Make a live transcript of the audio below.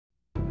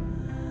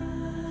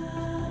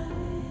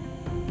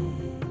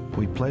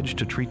We pledge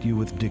to treat you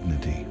with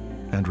dignity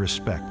and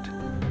respect.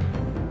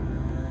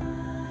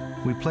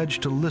 We pledge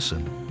to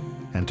listen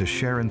and to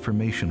share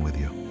information with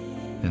you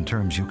in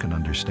terms you can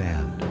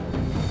understand.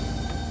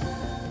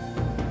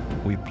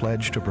 We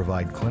pledge to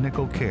provide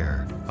clinical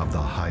care of the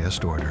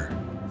highest order.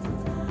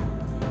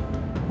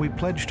 We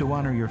pledge to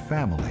honor your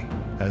family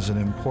as an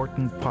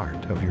important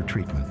part of your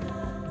treatment.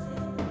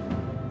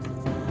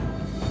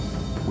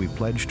 We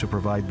pledge to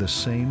provide the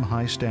same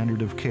high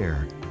standard of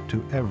care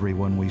to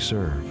everyone we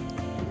serve.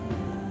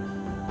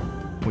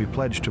 We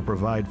pledge to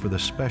provide for the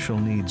special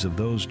needs of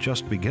those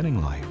just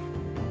beginning life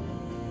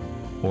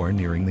or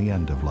nearing the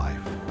end of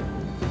life.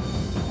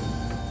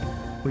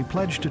 We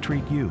pledge to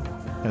treat you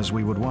as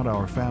we would want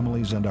our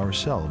families and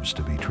ourselves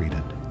to be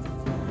treated.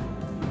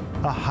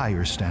 A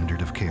higher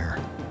standard of care.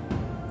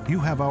 You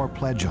have our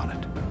pledge on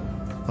it.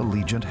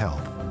 Alegent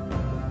Health.